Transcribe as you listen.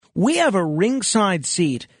we have a ringside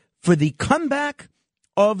seat for the comeback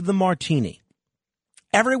of the martini.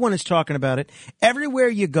 Everyone is talking about it. Everywhere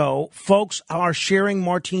you go, folks are sharing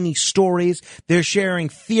martini stories. They're sharing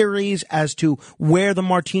theories as to where the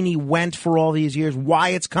martini went for all these years, why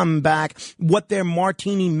it's coming back, what their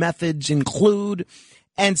martini methods include.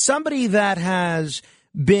 And somebody that has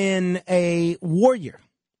been a warrior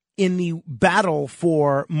in the battle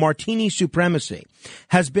for martini supremacy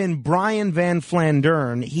has been Brian Van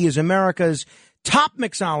Flandern. He is America's top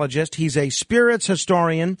mixologist. He's a spirits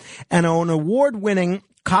historian and an award-winning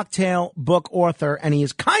cocktail book author, and he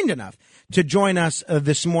is kind enough to join us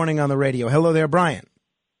this morning on the radio. Hello there, Brian.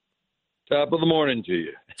 Top of the morning to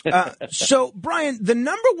you. So, Brian, the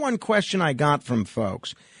number one question I got from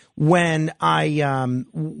folks when I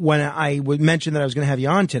mentioned that I was going to have you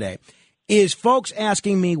on today is folks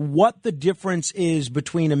asking me what the difference is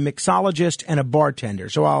between a mixologist and a bartender.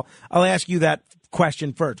 So I'll ask you that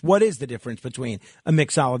question first. What is the difference between a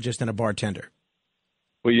mixologist and a bartender?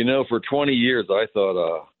 Well, for 20 years, I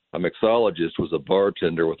thought a mixologist was a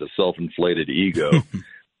bartender with a self-inflated ego.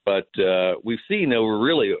 But we've seen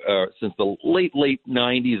since the late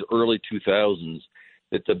 90s, early 2000s,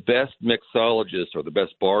 that the best mixologists or the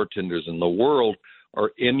best bartenders in the world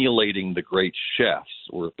are emulating the great chefs,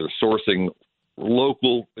 where they're sourcing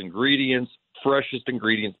local ingredients, freshest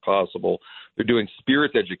ingredients possible. They're doing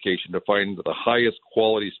spirits education to find the highest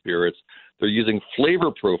quality spirits. They're using flavor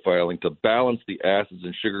profiling to balance the acids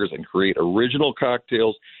and sugars and create original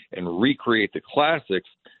cocktails and recreate the classics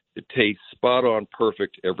to taste spot on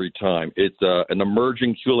perfect every time. It's an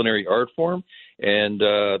emerging culinary art form, and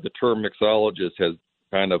the term mixologist has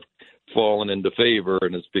kind of fallen into favor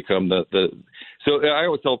and it's become so I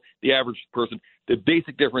always tell the average person the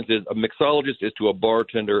basic difference is a mixologist is to a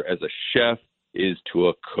bartender as a chef is to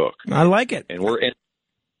a cook. I like it. And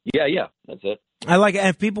that's it. I like it. And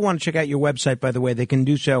if people want to check out your website, by the way, they can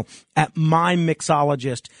do so at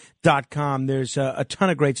mymixologist.com. There's a ton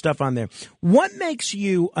of great stuff on there. What makes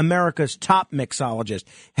you America's top mixologist?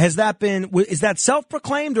 Is that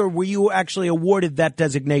self-proclaimed, or were you actually awarded that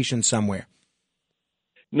designation somewhere?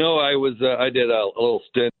 No, I did a little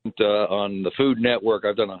stint on the Food Network.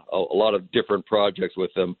 I've done a lot of different projects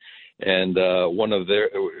with them, and one of their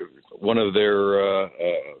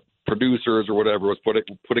producers or whatever was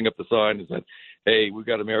putting up the sign and said, "Hey, we've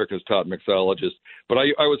got America's top mixologist." But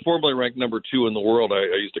I was formerly ranked number 2 in the world. I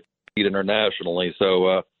used to compete internationally,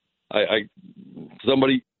 so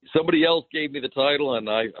somebody else gave me the title, and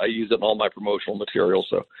I use it in all my promotional material.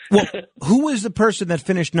 So, well, who was the person that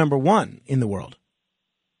finished number 1 in the world?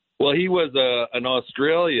 Well, he was an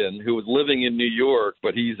Australian who was living in New York,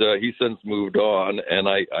 but he's since moved on, and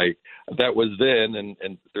I that was then,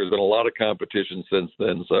 and there's been a lot of competition since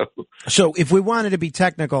then. So if we wanted to be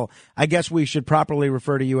technical, I guess we should properly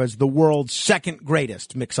refer to you as the world's second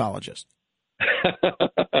greatest mixologist.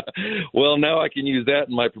 Well, now I can use that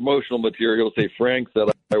in my promotional material. Say Frank said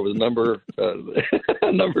I was number 2 in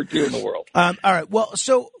the world. All right. Well,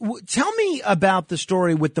 so tell me about the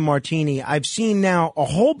story with the martini. I've seen now a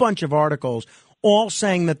whole bunch of articles all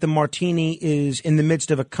saying that the martini is in the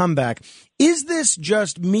midst of a comeback. Is this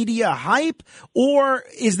just media hype, or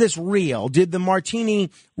is this real? Did the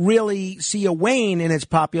martini really see a wane in its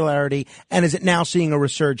popularity, and is it now seeing a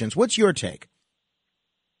resurgence? What's your take?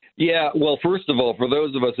 Yeah, well, first of all, for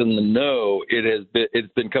those of us in the know,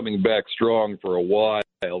 it's been coming back strong for a while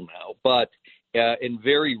now. But in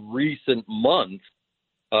very recent months,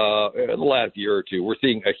 in the last year or two, we're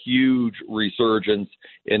seeing a huge resurgence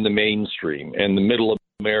in the mainstream and the middle of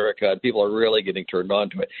America. People are really getting turned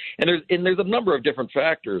on to it. And there's a number of different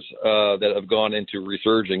factors that have gone into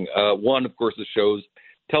resurging. One, of course, is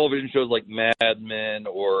television shows like Mad Men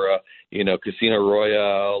or Casino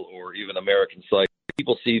Royale or even American Psycho.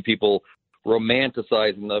 People see people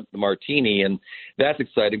romanticizing the martini, and that's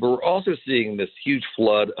exciting. But we're also seeing this huge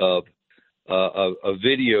flood of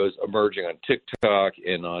videos emerging on TikTok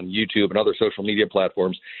and on YouTube and other social media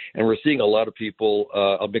platforms, and we're seeing a lot of people,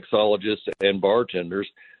 mixologists and bartenders,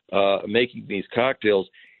 making these cocktails,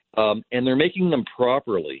 and they're making them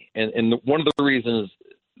properly. And one of the reasons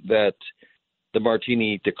that the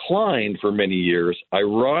martini declined for many years,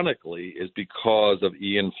 ironically, is because of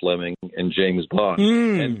Ian Fleming and James Bond.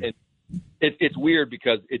 And it's weird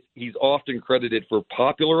because he's often credited for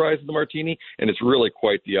popularizing the martini, and it's really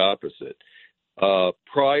quite the opposite.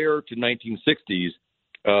 Prior to 1960s,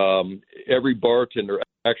 every bartender,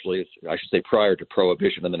 actually, I should say prior to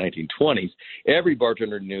Prohibition in the 1920s, every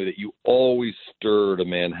bartender knew that you always stirred a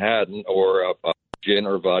Manhattan or a gin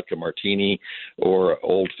or vodka martini or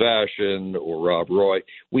old fashioned or Rob Roy.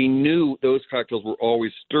 We knew those cocktails were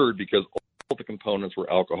always stirred because the components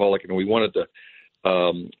were alcoholic, and we wanted to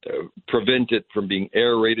prevent it from being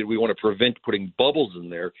aerated. We want to prevent putting bubbles in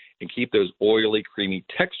there and keep those oily, creamy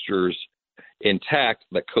textures intact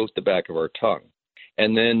that coat the back of our tongue.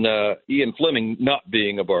 And then Ian Fleming, not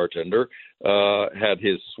being a bartender, had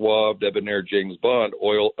his suave, debonair James Bond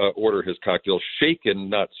order his cocktail shaken,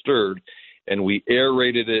 not stirred. And we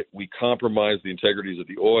aerated it. We compromised the integrities of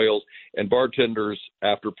the oils. And bartenders,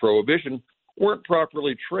 after Prohibition, weren't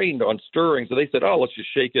properly trained on stirring. So they said, oh, let's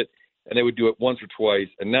just shake it. And they would do it once or twice.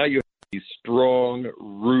 And now you have these strong,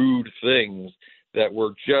 rude things that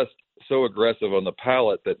were just so aggressive on the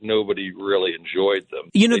palate that nobody really enjoyed them.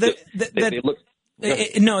 You know,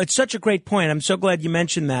 No, it's such a great point. I'm so glad you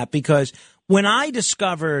mentioned that, because when I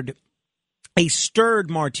discovered a stirred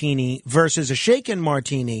martini versus a shaken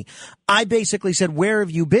martini, I basically said, where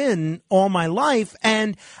have you been all my life?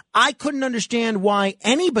 And I couldn't understand why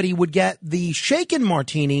anybody would get the shaken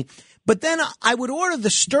martini. But then I would order the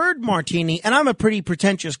stirred martini, and I'm a pretty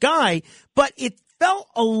pretentious guy, but it felt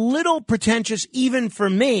a little pretentious even for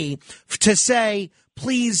me to say,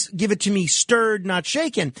 please give it to me stirred, not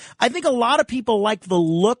shaken. I think a lot of people like the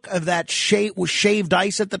look of that shaved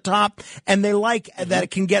ice at the top, and they like that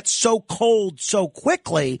it can get so cold so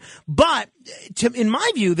quickly. But in my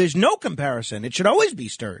view, there's no comparison. It should always be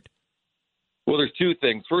stirred. Well, there's two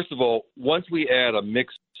things. First of all, once we add a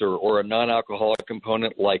mixer or a non-alcoholic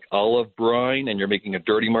component like olive brine, and you're making a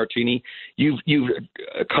dirty martini, you've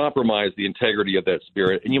compromised the integrity of that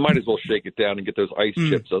spirit, and you might as well shake it down and get those ice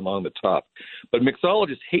chips along the top. But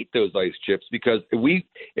mixologists hate those ice chips, because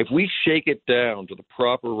if we shake it down to the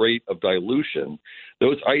proper rate of dilution,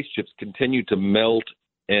 those ice chips continue to melt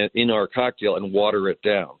in our cocktail and water it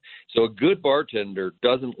down. So a good bartender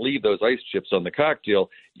doesn't leave those ice chips on the cocktail.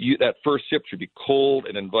 That first sip should be cold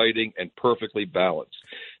and inviting and perfectly balanced.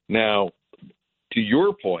 Now, to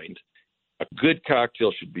your point, a good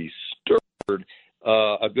cocktail should be stirred.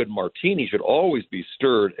 A good martini should always be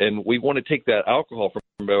stirred, and we want to take that alcohol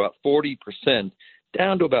from about 40%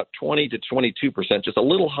 down to about 20 to 22%, just a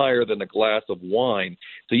little higher than a glass of wine.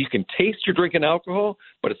 So you can taste your drinking alcohol,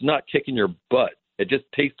 but it's not kicking your butt. It just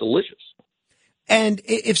tastes delicious. And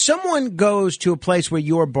if someone goes to a place where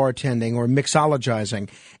you're bartending or mixologizing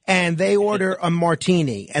and they order a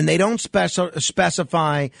martini and they don't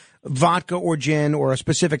specify vodka or gin or a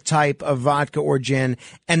specific type of vodka or gin,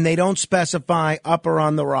 and they don't specify up or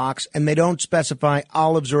on the rocks, and they don't specify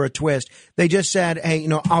olives or a twist, they just said, hey,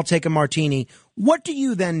 I'll take a martini. What do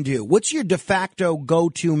you then do? What's your de facto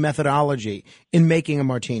go-to methodology in making a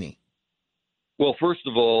martini? Well, first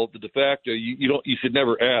of all, the de facto, you should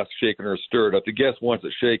never ask shaken or stirred. If the guest wants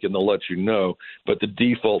it shaken, they'll let you know, but the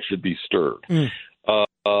default should be stirred.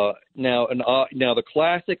 Now the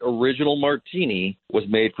classic original martini was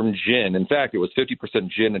made from gin. In fact, it was 50%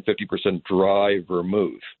 gin and 50% dry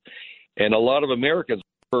vermouth. And a lot of Americans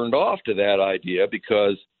turned off to that idea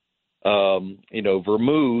because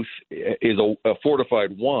vermouth is a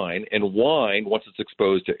fortified wine, and wine, once it's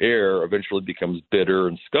exposed to air, eventually becomes bitter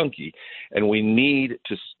and skunky. And we need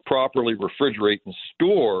to properly refrigerate and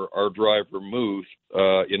store our dry vermouth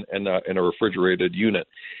in a refrigerated unit.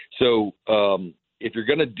 So if you're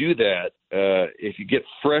going to do that, if you get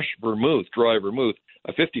fresh vermouth, dry vermouth,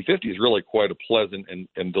 a 50-50 is really quite a pleasant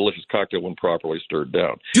and delicious cocktail when properly stirred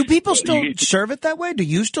down. Do people still serve it that way? Do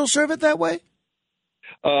you still serve it that way?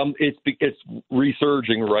 It's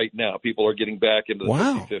resurging right now. People are getting back into the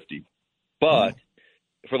 50-50. But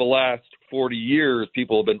for the last 40 years,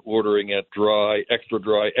 people have been ordering it dry, extra,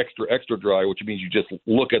 extra dry, which means you just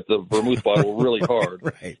look at the vermouth bottle really hard.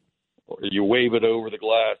 Right. Or you wave it over the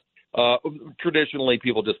glass. Traditionally,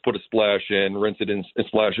 people just put a splash in, rinse it in, and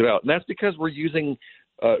splash it out. And that's because we're using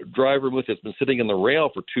dry vermouth that's been sitting in the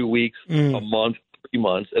rail for 2 weeks, a month, 3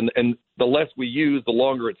 months. And the less we use, the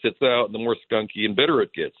longer it sits out, and the more skunky and bitter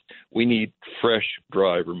it gets. We need fresh,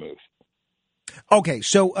 dry vermouth. Okay,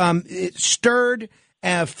 so stirred,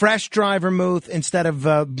 fresh, dry vermouth instead of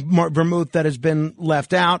vermouth that has been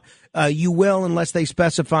left out. You will, unless they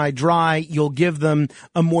specify dry, you'll give them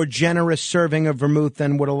a more generous serving of vermouth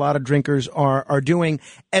than what a lot of drinkers are doing.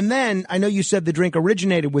 And then, I know you said the drink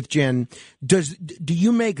originated with gin. Do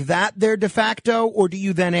you make that their de facto, or do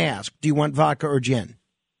you then ask, do you want vodka or gin?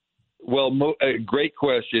 Well, great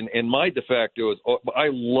question. And my de facto is, I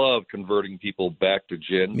love converting people back to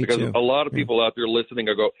gin. Me because too. A lot of people out there listening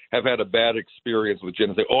have had a bad experience with gin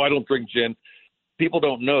and say, I don't drink gin. People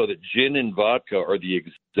don't know that gin and vodka are the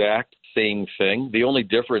exact same thing. The only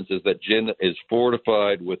difference is that gin is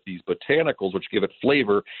fortified with these botanicals, which give it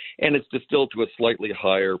flavor, and it's distilled to a slightly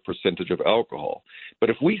higher percentage of alcohol. But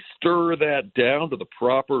if we stir that down to the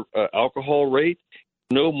proper alcohol rate,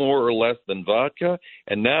 no more or less than vodka,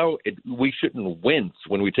 and now we shouldn't wince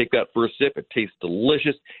when we take that first sip. It tastes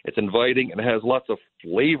delicious, it's inviting, and it has lots of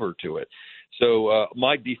flavor to it. So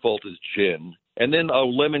my default is gin. And then a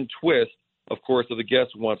lemon twist, of course, if the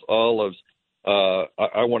guest wants olives,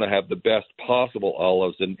 I want to have the best possible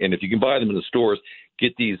olives. And if you can buy them in the stores,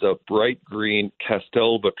 get these bright green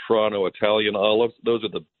Castelvetrano Italian olives. Those are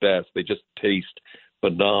the best. They just taste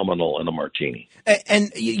phenomenal in a martini.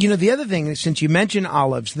 And you know, the other thing, since you mentioned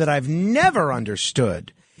olives, that I've never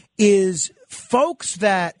understood is folks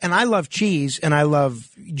that, and I love cheese and I love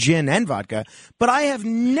gin and vodka, but I have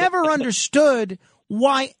never understood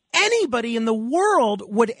why anybody in the world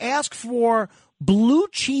would ask for blue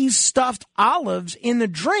cheese stuffed olives in the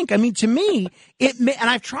drink. I mean, to me, and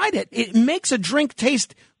I've tried it, it makes a drink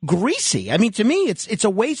taste greasy. I mean, to me, it's a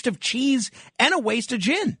waste of cheese and a waste of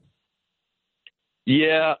gin.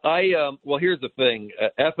 Yeah, well, here's the thing.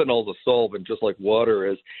 Ethanol is a solvent, just like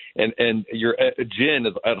water is, and your gin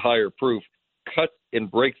is at higher proof, cuts and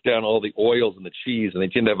breaks down all the oils in the cheese, and they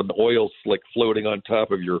tend to have an oil slick floating on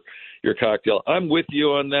top of your cocktail. I'm with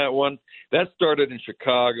you on that one. That started in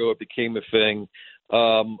Chicago. It became a thing.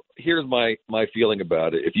 Here's my feeling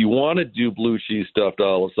about it. If you want to do blue cheese stuffed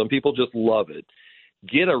olives, some people just love it.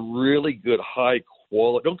 Get a really good high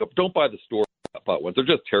quality. Don't buy the store pot ones. They're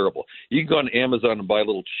just terrible. You can go on Amazon and buy a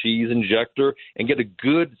little cheese injector and get a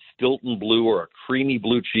good Stilton blue or a creamy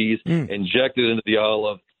blue cheese, inject it into the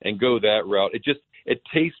olive, and go that route. It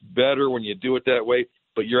tastes better when you do it that way,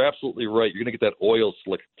 but you're absolutely right. You're going to get that oil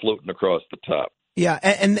slick floating across the top. Yeah,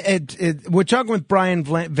 and we're talking with Brian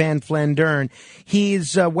Van Flandern.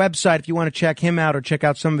 His website, if you want to check him out or check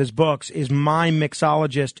out some of his books, is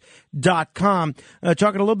mymixologist.com.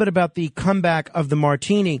 Talking a little bit about the comeback of the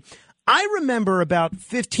martini. I remember about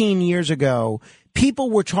 15 years ago, people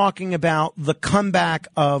were talking about the comeback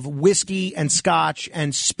of whiskey and scotch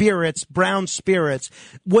and spirits, brown spirits.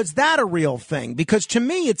 Was that a real thing? Because to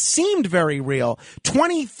me, it seemed very real.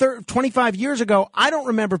 25 years ago, I don't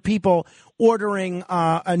remember people ordering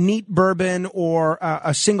a neat bourbon or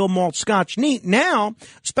a single malt scotch neat. Now,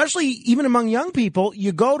 especially even among young people,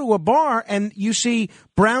 you go to a bar and you see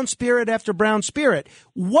brown spirit after brown spirit.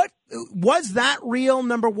 What was that real,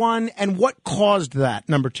 number one, and what caused that,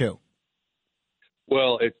 number two?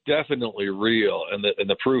 Well, it's definitely real, and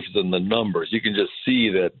the proof is in the numbers. You can just see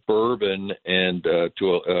that bourbon and,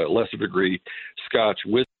 to a lesser degree, Scotch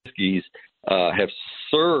whiskeys have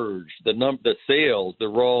surged. The sales, the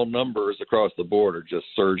raw numbers across the board are just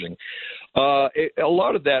surging. A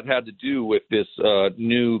lot of that had to do with this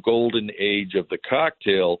new golden age of the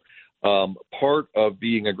cocktail. Part of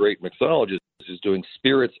being a great mixologist is doing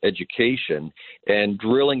spirits education and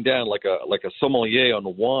drilling down like a sommelier on the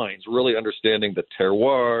wines, really understanding the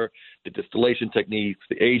terroir, the distillation techniques,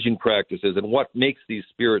 the aging practices, and what makes these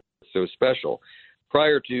spirits so special.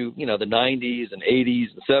 Prior to, the 90s and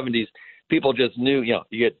 80s and 70s, people just knew, you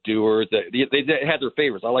get Dewar's. They had their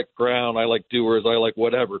favorites. I like Crown. I like Dewar's. I like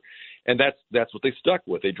whatever. And that's what they stuck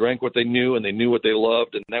with. They drank what they knew, and they knew what they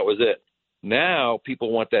loved, and that was it. Now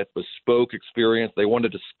people want that bespoke experience. They want to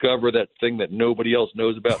discover that thing that nobody else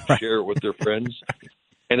knows about and share it with their friends.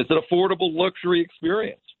 And it's an affordable luxury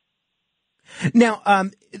experience. Now, I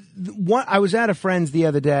was at a friend's the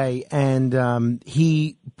other day, and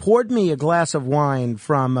he poured me a glass of wine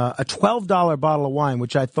from a $12 bottle of wine,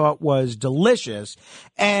 which I thought was delicious.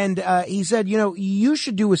 And he said, you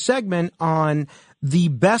should do a segment on the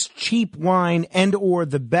best cheap wine and or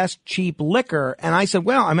the best cheap liquor. And I said,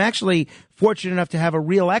 well, I'm actually fortunate enough to have a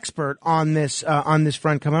real expert on this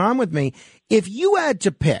front coming on with me. If you had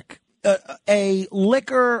to pick a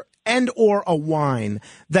liquor and or a wine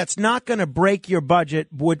that's not going to break your budget,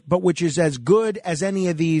 but which is as good as any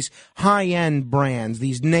of these high-end brands,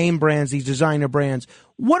 these name brands, these designer brands,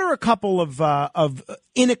 what are a couple of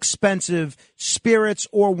inexpensive spirits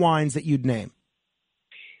or wines that you'd name?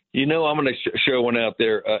 I'm going to show one out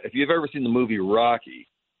there. If you've ever seen the movie Rocky,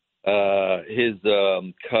 his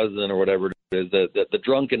cousin or whatever it is, the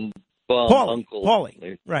drunken bum uncle.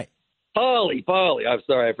 Paulie, right. Paulie. I'm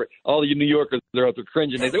sorry. All you New Yorkers are out there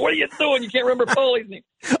cringing. They say, what are you doing? You can't remember Paulie's name.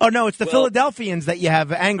 Oh, no, it's the Philadelphians that you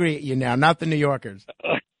have angry at you now, not the New Yorkers.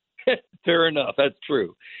 Fair enough. That's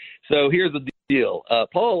true. So here's the deal.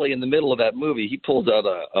 Paulie, in the middle of that movie, he pulls out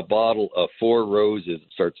a bottle of Four Roses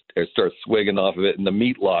and starts swigging off of it in the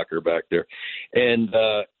meat locker back there. And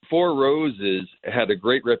Four Roses had a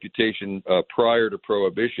great reputation prior to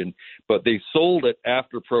Prohibition, but they sold it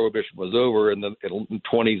after Prohibition was over in the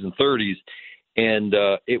 20s and 30s, and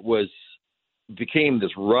it became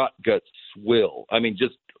this rot gut swill. I mean,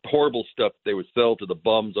 just horrible stuff they would sell to the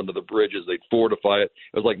bums under the bridges. They'd fortify it.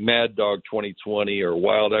 It was like Mad Dog 2020 or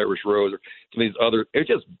Wild Irish Rose or some of these other. It's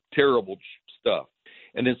just terrible stuff.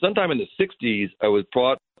 And then sometime in the 60s, I was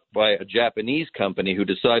brought by a Japanese company who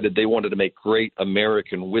decided they wanted to make great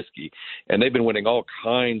American whiskey. And they've been winning all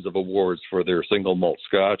kinds of awards for their single malt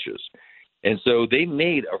scotches. And so they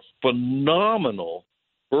made a phenomenal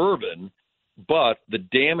bourbon, but the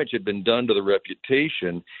damage had been done to the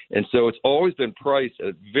reputation. And so it's always been priced at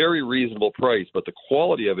a very reasonable price, but the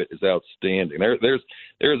quality of it is outstanding.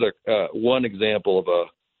 There's a one example of a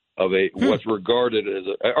what's regarded as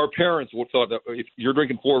our parents thought that if you're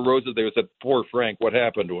drinking Four Roses, they would say, "Poor Frank, what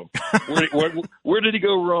happened to him? Where did he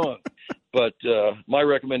go wrong?" But my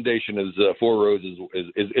recommendation is Four Roses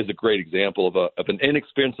is a great example of an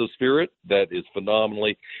inexpensive spirit that is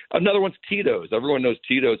phenomenally. Another one's Tito's. Everyone knows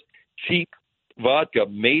Tito's, cheap vodka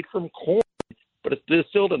made from corn, but it's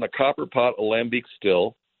distilled in a copper pot alembic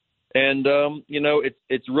still, and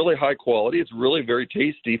it's really high quality. It's really very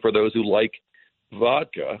tasty for those who like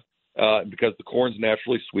vodka because the corn's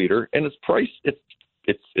naturally sweeter, and it's priced.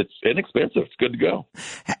 It's inexpensive. It's good to go.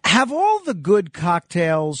 Have all the good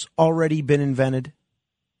cocktails already been invented?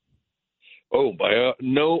 Oh,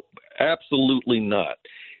 no, absolutely not.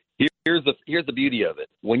 Here's the beauty of it.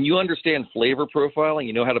 When you understand flavor profiling,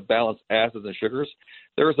 you know how to balance acids and sugars.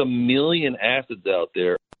 There's a million acids out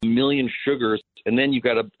there, a million sugars, and then you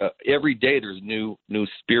got every day there's new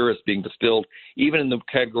spirits being distilled. Even in the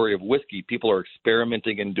category of whiskey, people are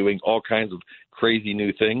experimenting and doing all kinds of crazy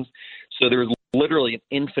new things. So there's literally an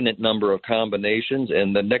infinite number of combinations,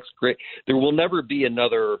 and there will never be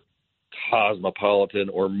another Cosmopolitan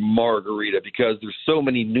or Margarita because there's so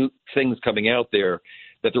many new things coming out there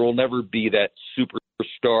that there will never be that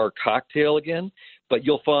superstar cocktail again. But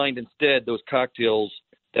you'll find instead those cocktails,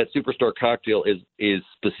 that superstar cocktail is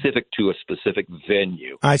specific to a specific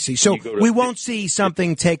venue. I see. So we won't see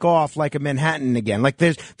something take off like a Manhattan again. Like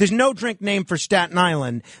there's no drink named for Staten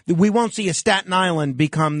Island. We won't see a Staten Island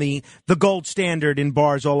become the gold standard in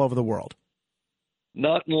bars all over the world.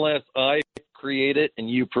 Not unless I create it and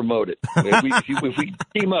you promote it. If we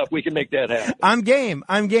team up, we can make that happen. I'm game.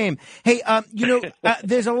 Hey,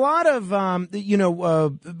 there's a lot of,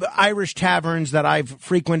 Irish taverns that I've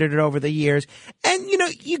frequented over the years. And,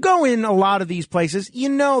 you go in a lot of these places,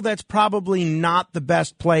 that's probably not the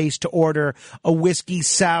best place to order a whiskey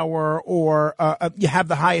sour or you have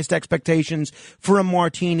the highest expectations for a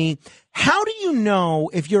martini. How do you know,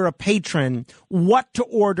 if you're a patron, what to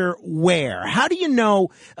order where? How do you know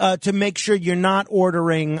to make sure you're not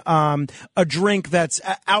ordering a drink that's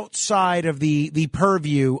outside of the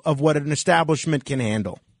purview of what an establishment can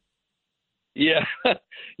handle? Yeah.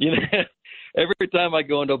 Every time I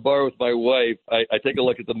go into a bar with my wife, I take a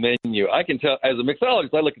look at the menu. I can tell, as a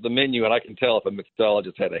mixologist, I look at the menu and I can tell if a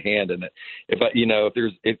mixologist had a hand in it.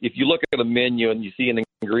 If you look at a menu and you see an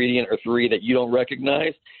ingredient or three that you don't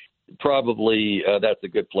recognize, probably that's a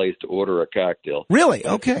good place to order a cocktail. Really?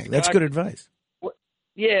 Okay. That's good advice.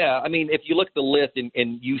 Yeah. I mean, if you look at the list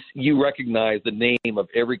and you recognize the name of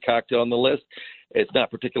every cocktail on the list, it's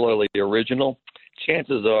not particularly original.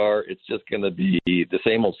 Chances are it's just going to be the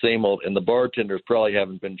same old, and the bartenders probably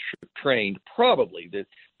haven't been trained. Probably. There's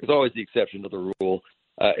always the exception to the rule.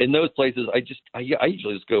 In those places, I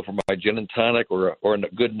usually just go for my gin and tonic or a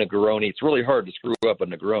good Negroni. It's really hard to screw up a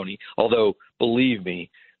Negroni, although, believe me,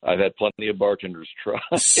 I've had plenty of bartenders try.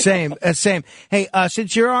 Same. Hey,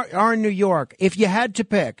 since you are in New York, if you had to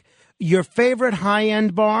pick your favorite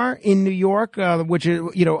high-end bar in New York, which is,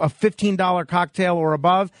 a $15 cocktail or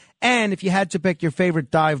above, and if you had to pick your favorite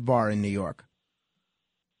dive bar in New York.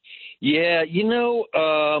 Yeah,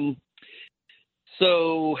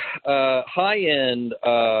 so high-end,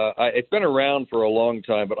 it's been around for a long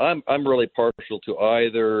time, but I'm really partial to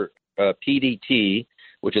either PDT,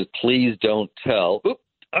 which is Please Don't Tell. Oop.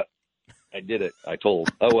 I did it. I told.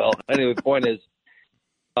 Oh, well. Anyway, the point is,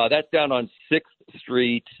 that's down on 6th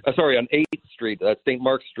Street. On 8th Street. That's St.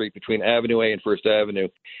 Mark's Street between Avenue A and First Avenue.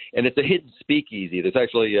 And it's a hidden speakeasy. There's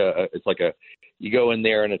actually, you go in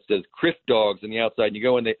there and it says Criff Dogs on the outside. And you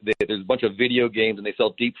go in, there's a bunch of video games and they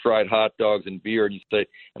sell deep fried hot dogs and beer. And you say,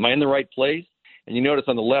 am I in the right place? And you notice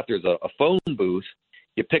on the left, there's a phone booth.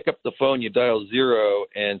 You pick up the phone, you dial 0,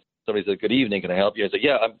 and somebody says, good evening, can I help you? I say,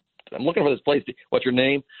 yeah, I'm looking for this place. What's your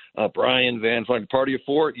name? Brian Van Flank. Party of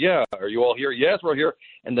 4? Yeah. Are you all here? Yes, we're here.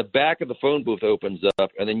 And the back of the phone booth opens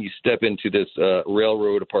up, and then you step into this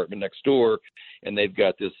railroad apartment next door, and they've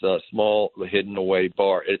got this small hidden away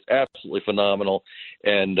bar. It's absolutely phenomenal.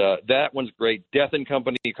 And that one's great. Death and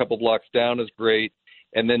Company, a couple blocks down, is great.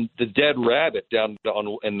 and then the Dead Rabbit down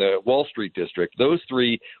in the Wall Street district. Those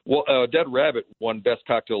three, Dead Rabbit won Best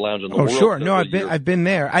Cocktail Lounge in the world. Oh, sure. No, I've been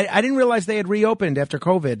there. I didn't realize they had reopened after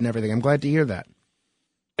COVID and everything. I'm glad to hear that.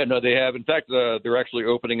 Yeah, no, they have. In fact, they're actually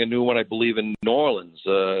opening a new one, I believe, in New Orleans.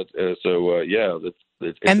 And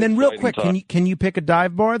then, real quick, can you pick a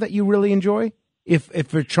dive bar that you really enjoy, if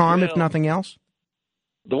for charm, if nothing else?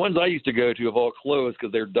 The ones I used to go to have all closed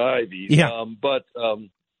because they're divey. Yeah. But on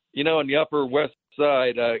the Upper West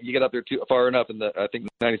Side, you get up there far enough, in I think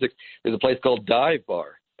 96, there's a place called Dive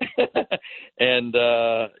Bar. And,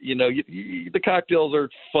 the cocktails are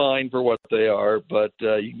fine for what they are, but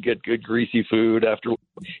you can get good greasy food after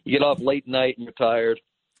you get off late night and you're tired.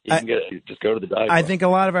 Just go to the dive bar. I think a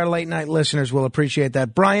lot of our late night listeners will appreciate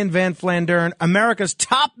that. Brian Van Flandern, America's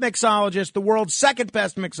top mixologist, the world's second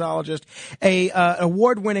best mixologist, a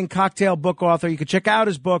award-winning cocktail book author. You can check out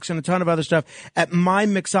his books and a ton of other stuff at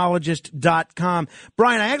mymixologist.com.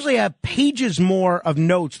 Brian, I actually have pages more of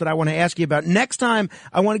notes that I want to ask you about. Next time,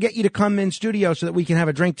 I want to get you to come in studio so that we can have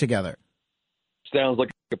a drink together. Sounds like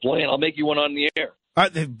a plan. I'll make you one on the air.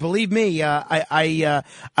 Believe me, I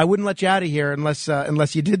wouldn't let you out of here unless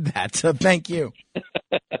you did that. So thank you.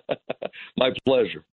 My pleasure.